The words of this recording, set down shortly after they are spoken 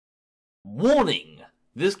Warning!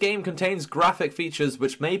 This game contains graphic features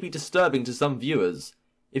which may be disturbing to some viewers.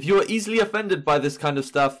 If you are easily offended by this kind of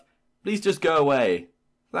stuff, please just go away.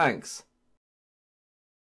 Thanks.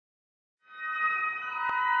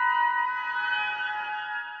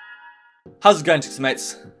 How's it going,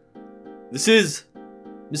 mates? This is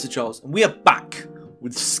Mrjacharles, and we are back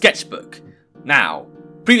with Sketchbook. Now,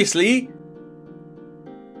 previously,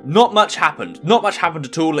 not much happened. Not much happened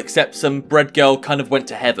at all, except some bread girl kind of went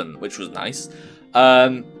to heaven, which was nice.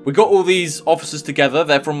 We got all these officers together.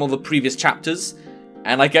 They're from all the previous chapters.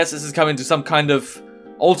 And I guess this is coming to some kind of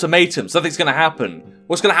ultimatum. Something's going to happen.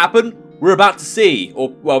 What's going to happen? We're about to see. Or,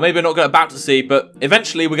 well, maybe we're not about to see, but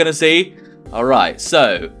eventually we're going to see. Alright,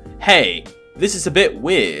 so, hey, this is a bit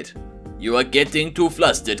weird. You are getting too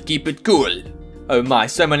flustered. Keep it cool. Oh my,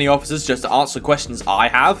 so many officers just to answer questions I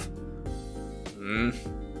have?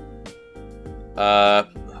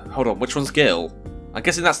 Hold on, which one's Gil? I'm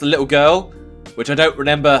guessing that's the little girl, which I don't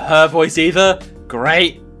remember her voice either.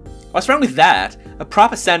 Great. What's wrong with that? A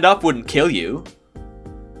proper send-off wouldn't kill you.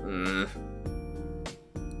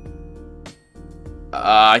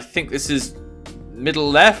 I think this is middle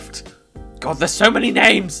left. God, there's so many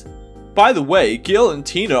names. By the way, Gil and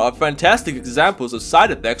Tina are fantastic examples of side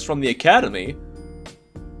effects from the academy.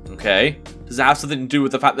 Okay. Does it have something to do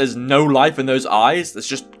with the fact there's no life in those eyes? There's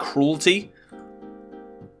just cruelty?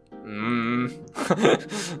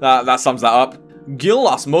 that sums that up. Gil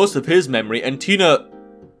lost most of his memory and Tina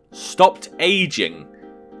stopped aging.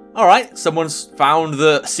 Alright, someone's found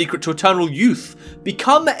the secret to eternal youth.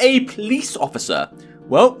 Become a police officer.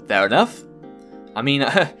 Well, fair enough. I mean,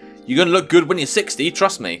 you're gonna look good when you're 60,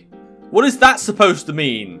 trust me. What is that supposed to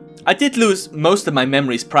mean? I did lose most of my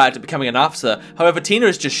memories prior to becoming an officer, however Tina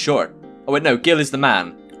is just short. Oh wait, no, Gil is the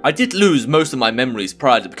man. I did lose most of my memories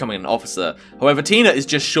prior to becoming an officer, however Tina is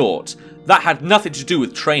just short. That had nothing to do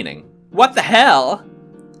with training. What the hell?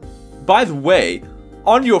 By the way,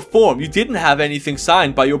 on your form you didn't have anything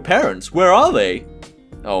signed by your parents. Where are they?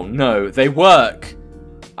 Oh no, they work.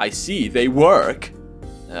 I see, they work.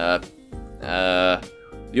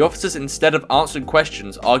 The officers, instead of answering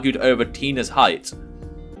questions, argued over Tina's height.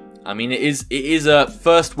 I mean, it is a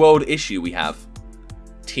first world issue we have.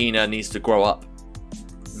 Tina needs to grow up.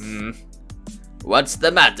 What's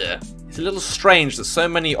the matter? It's a little strange that so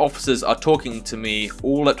many officers are talking to me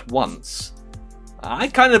all at once. I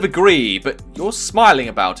kind of agree, but you're smiling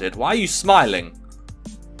about it. Why are you smiling?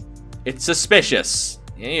 It's suspicious.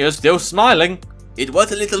 Yeah, you're still smiling. It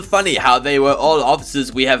was a little funny how they were all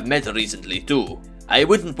officers we have met recently too. I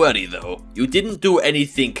wouldn't worry though. You didn't do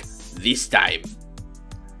anything this time.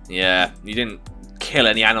 Yeah, you didn't kill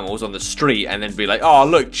any animals on the street and then be like, oh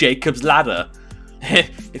look, Jacob's ladder.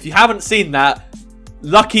 If you haven't seen that,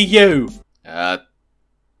 lucky you.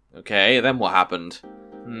 Okay, then what happened?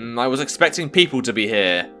 I was expecting people to be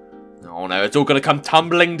here. Oh no, it's all gonna come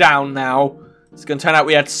tumbling down now. It's gonna turn out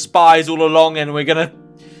we had spies all along and we're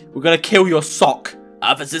gonna kill your sock.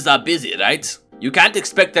 Officers are busy, right? You can't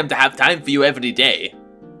expect them to have time for you every day.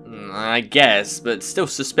 I guess, but still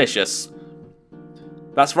suspicious.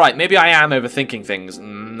 That's right, maybe I am overthinking things.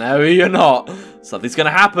 No, you're not. Something's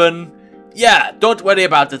gonna happen. Yeah, don't worry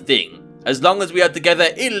about a thing. As long as we are together,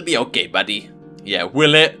 it'll be okay, buddy. Yeah,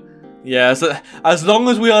 will it? Yeah, so as long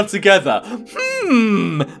as we are together.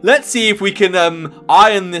 Let's see if we can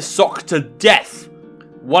iron this sock to death.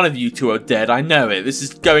 One of you two are dead, I know it. This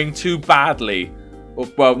is going too badly.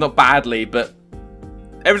 Well, not badly, but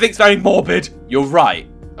everything's very morbid. You're right,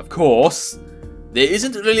 of course. There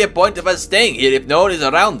isn't really a point of us staying here if no one is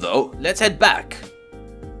around, though. Let's head back.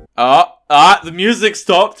 The music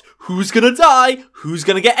stopped. Who's gonna die? Who's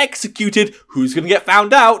gonna get executed? Who's gonna get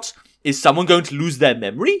found out? Is someone going to lose their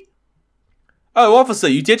memory? Oh, officer,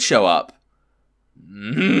 you did show up.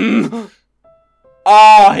 Here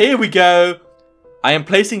we go. I am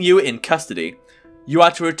placing you in custody. You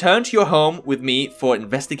are to return to your home with me for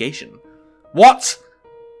investigation. What?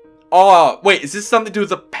 Oh, wait, is this something to do with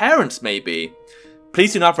the parents, maybe?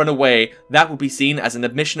 Please do not run away. That will be seen as an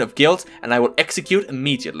admission of guilt, and I will execute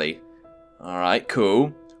immediately. Alright,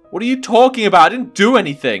 cool. What are you talking about? I didn't do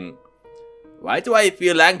anything. Why do I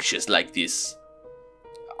feel anxious like this?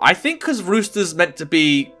 I think because Rooster's meant to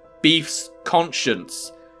be Beef's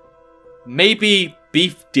conscience. Maybe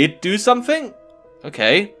Beef did do something?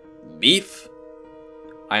 Okay. Beef?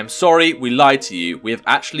 I am sorry we lied to you. We have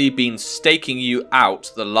actually been staking you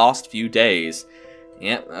out the last few days.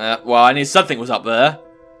 Yeah, well, I knew something was up there.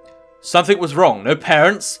 Something was wrong. No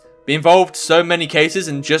parents. Be involved so many cases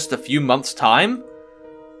in just a few months' time.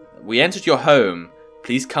 We entered your home.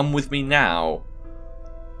 Please come with me now.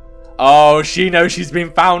 Oh, she knows she's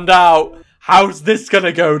been found out. How's this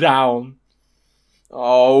gonna go down?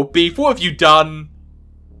 Oh, Beef, what have you done?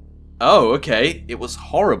 Oh, okay. It was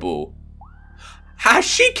horrible. Has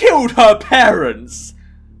she killed her parents?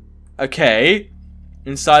 Okay.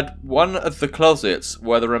 Inside one of the closets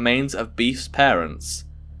were the remains of Beef's parents.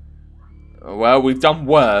 Well, we've done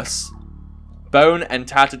worse. Bone and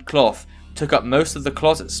tattered cloth took up most of the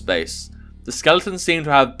closet space. The skeletons seemed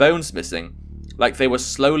to have bones missing, like they were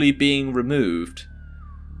slowly being removed.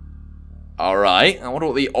 Alright, I wonder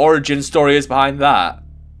what the origin story is behind that.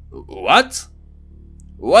 What?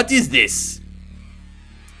 What is this?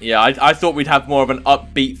 Yeah, I thought we'd have more of an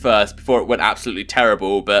upbeat first before it went absolutely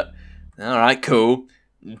terrible, but... Alright, cool.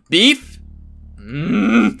 Beef?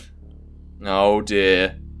 Oh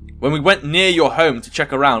dear. When we went near your home to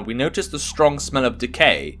check around, we noticed the strong smell of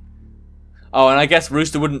decay. Oh, and I guess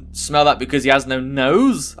Rooster wouldn't smell that because he has no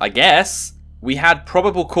nose? I guess. We had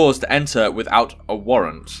probable cause to enter without a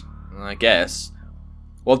warrant. I guess.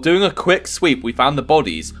 While doing a quick sweep, we found the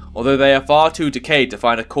bodies, although they are far too decayed to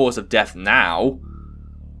find a cause of death now.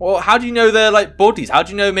 Well, how do you know they're like bodies? How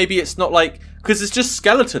do you know maybe it's not like... Because it's just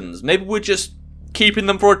skeletons. Maybe we're just keeping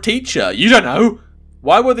them for a teacher. You don't know.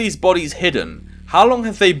 Why were these bodies hidden? How long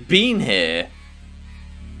have they been here?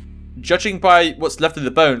 Judging by what's left of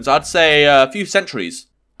the bones, I'd say a few centuries.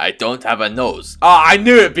 I don't have a nose. Ah, I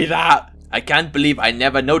knew it'd be that. I can't believe I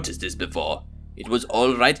never noticed this before. It was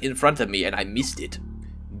all right in front of me and I missed it.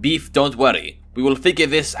 Beef, don't worry. We will figure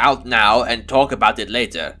this out now and talk about it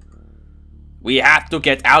later. We have to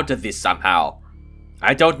get out of this somehow.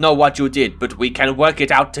 I don't know what you did, but we can work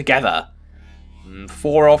it out together.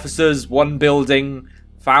 4 officers, 1 building,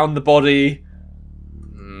 found the body.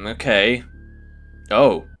 Okay.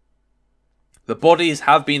 Oh. The bodies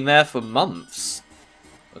have been there for months.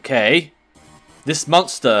 Okay. This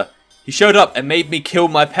monster, he showed up and made me kill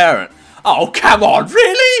my parent. Oh, come on,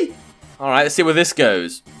 really? Alright, let's see where this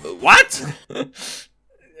goes. What?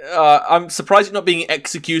 I'm surprised you're not being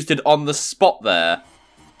executed on the spot there.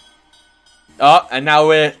 Oh, and now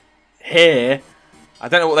we're here. I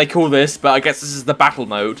don't know what they call this, but I guess this is the battle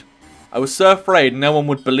mode. I was so afraid no one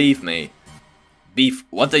would believe me. Beef,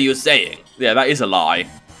 what are you saying? Yeah, that is a lie.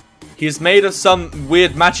 He is made of some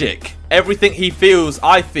weird magic. Everything he feels,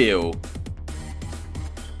 I feel.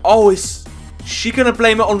 Oh, is she gonna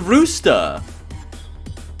blame it on Rooster?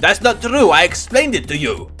 That's not true, I explained it to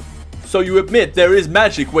you. So you admit there is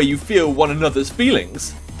magic where you feel one another's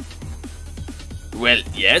feelings? Well,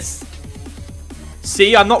 yes.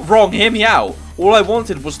 See, I'm not wrong, hear me out. All I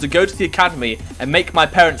wanted was to go to the academy and make my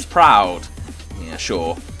parents proud. Yeah,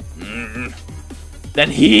 sure. Then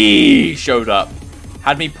he showed up.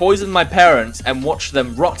 Had me poison my parents and watch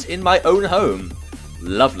them rot in my own home.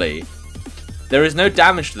 Lovely. There is no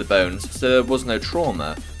damage to the bones, so there was no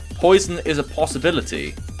trauma. Poison is a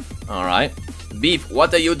possibility. Alright. Beef,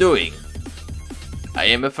 what are you doing? I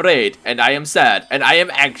am afraid, and I am sad, and I am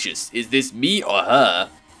anxious. Is this me or her?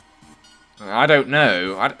 I don't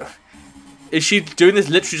know. Is she doing this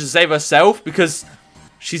literally to save herself? Because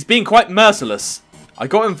she's being quite merciless. I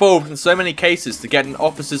got involved in so many cases to get an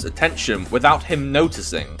officer's attention without him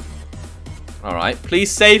noticing. Alright, please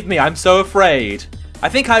save me, I'm so afraid. I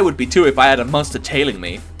think I would be too if I had a monster tailing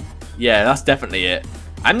me. Yeah, that's definitely it.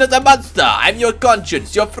 I'm not a monster, I'm your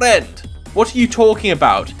conscience, your friend. What are you talking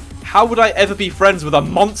about? How would I ever be friends with a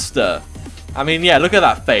monster? I mean, yeah, look at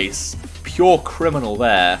that face. Pure criminal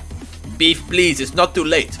there. Beef, please, it's not too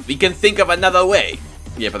late. We can think of another way.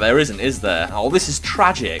 Yeah, but there isn't, is there? Oh, this is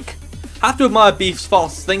tragic. Have to admire Beef's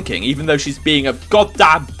fast thinking, even though she's being a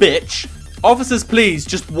goddamn bitch. Officers, please,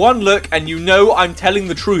 just one look and you know I'm telling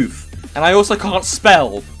the truth. And I also can't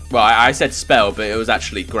spell. Well, I said spell, but it was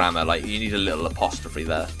actually grammar. Like, you need a little apostrophe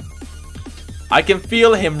there. I can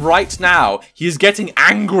feel him right now. He is getting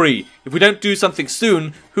angry. If we don't do something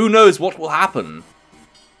soon, who knows what will happen.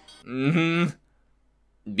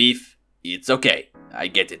 Beef, it's okay. I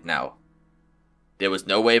get it now. There was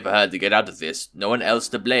no way for her to get out of this. No one else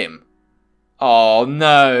to blame. Oh,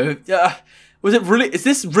 no. Was it really? Is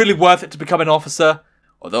this really worth it to become an officer?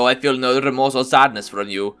 Although I feel no remorse or sadness from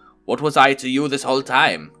you, what was I to you this whole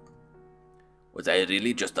time? Was I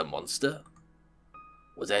really just a monster?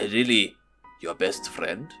 Was I really your best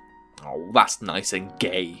friend? Oh, that's nice and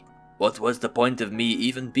gay. What was the point of me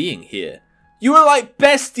even being here? You were like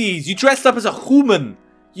besties! You dressed up as a human!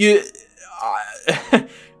 You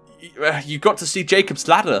got to see Jacob's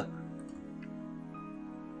ladder.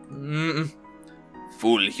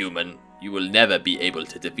 Fool human, you will never be able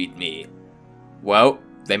to defeat me. Well,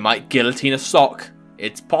 they might guillotine a sock.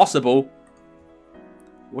 It's possible.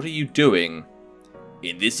 What are you doing?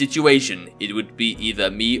 In this situation, it would be either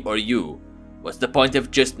me or you. What's the point of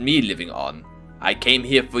just me living on? I came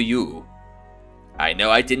here for you. I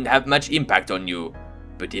know I didn't have much impact on you,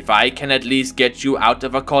 but if I can at least get you out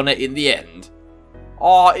of a corner in the end...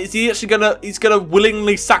 Oh, is he actually he's gonna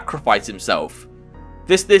willingly sacrifice himself?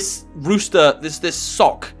 This rooster, this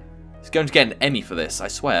sock is going to get an Emmy for this, I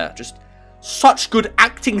swear. Just such good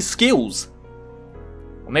acting skills.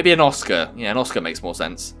 Or maybe an Oscar. Yeah, an Oscar makes more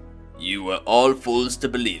sense. You were all fools to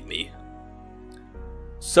believe me.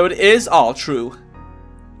 So it is all true.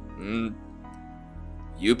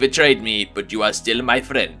 You betrayed me, but you are still my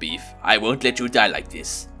friend, Beef. I won't let you die like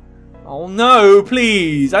this. Oh no,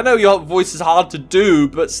 please. I know your voice is hard to do,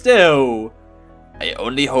 but still. I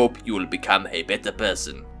only hope you will become a better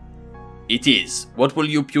person. It is. What will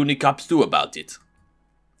you puny cops do about it?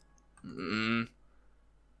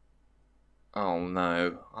 Oh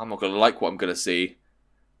no. I'm not gonna like what I'm gonna see.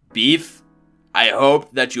 Beef, I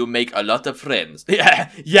hope that you make a lot of friends.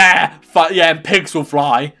 Yeah, and pigs will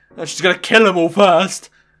fly. And she's gonna kill them all first.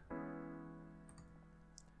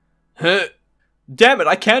 Huh? Damn it,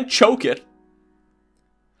 I can't choke it.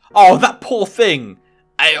 Oh, that poor thing.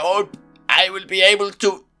 I hope I will be able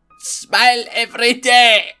to smile every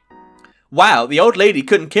day. Wow, the old lady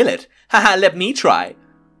couldn't kill it. Haha, let me try.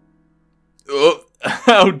 Oh,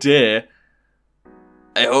 oh dear.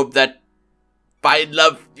 I hope that fine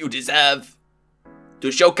love you deserve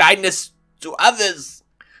to show kindness to others.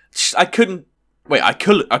 I couldn't. Wait, I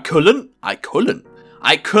couldn't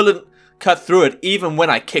cut through it even when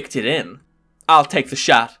I kicked it in. I'll take the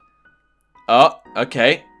shot. Oh,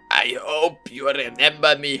 okay. I hope you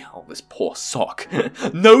remember me. Oh, this poor sock.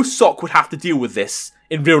 No sock would have to deal with this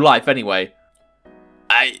in real life anyway.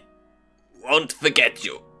 I won't forget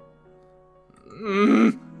you.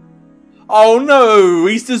 Oh no,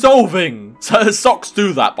 he's dissolving. So socks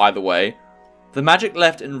do that, by the way. The magic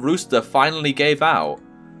left and Rooster finally gave out.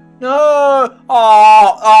 No!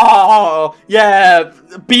 Oh, yeah,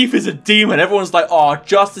 Beef is a demon. Everyone's like, oh,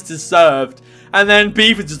 justice is served. And then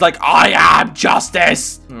Beef is just like, I am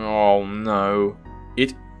justice! Oh no.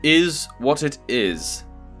 It is what it is.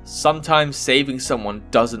 Sometimes saving someone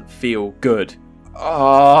doesn't feel good.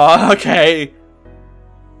 Oh, okay.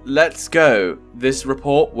 Let's go. This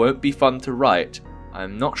report won't be fun to write.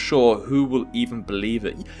 I'm not sure who will even believe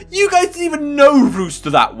it. You guys didn't even know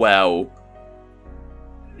Rooster that well.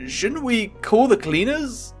 Shouldn't we call the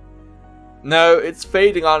cleaners? No, it's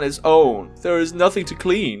fading on its own. There is nothing to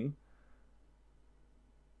clean.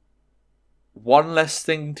 One less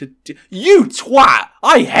thing to do. You twat!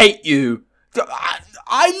 I hate you!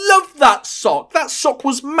 I love that sock. That sock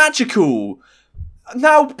was magical.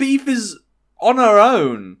 Now Beef is on her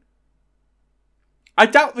own. I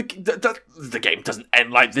doubt the game doesn't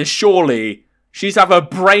end like this, surely. She's have her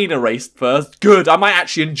brain erased first. Good, I might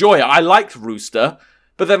actually enjoy it. I liked Rooster.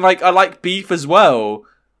 But then, like, I like Beef as well.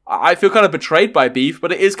 I feel kind of betrayed by Beef,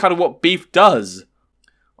 but it is kind of what Beef does.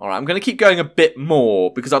 Alright, I'm going to keep going a bit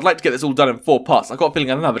more, because I'd like to get this all done in 4 parts. I've got a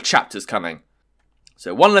feeling another chapter's coming.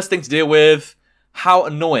 So, one less thing to deal with. How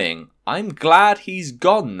annoying. I'm glad he's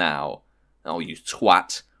gone now. Oh, you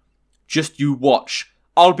twat. Just you watch.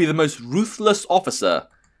 I'll be the most ruthless officer.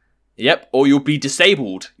 Yep, or you'll be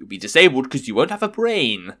disabled. You'll be disabled because you won't have a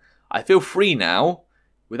brain. I feel free now.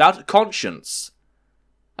 Without a conscience.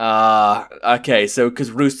 Okay, so because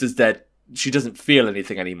Rooster's dead, she doesn't feel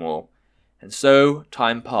anything anymore. And so,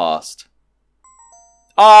 time passed.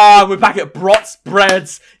 Ah, we're back at Brot's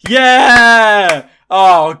Breads. Yeah!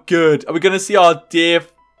 Oh, good. Are we going to see our dear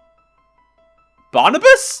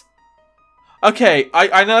Barnabas? Okay,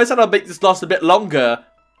 I know I said I'll make this last a bit longer,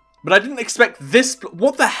 but I didn't expect this.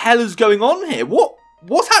 What the hell is going on here?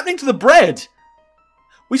 What's happening to the bread?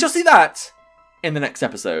 We shall see that in the next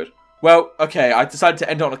episode. Well, okay, I decided to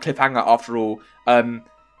end on a cliffhanger after all.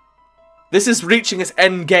 This is reaching its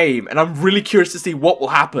end game, and I'm really curious to see what will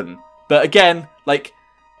happen. But again, like,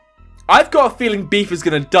 I've got a feeling Beef is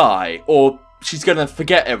going to die, or she's going to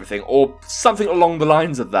forget everything, or something along the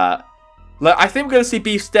lines of that. Like, I think we're going to see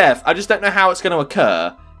Beef's death. I just don't know how it's going to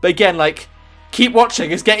occur. But again, like, keep watching.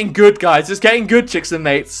 It's getting good, guys. It's getting good, chicks and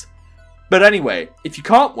mates. But anyway, if you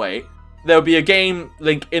can't wait, there'll be a game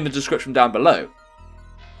link in the description down below.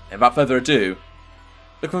 And without further ado,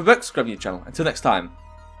 look for my book, subscribe to the channel. Until next time,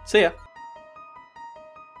 see ya.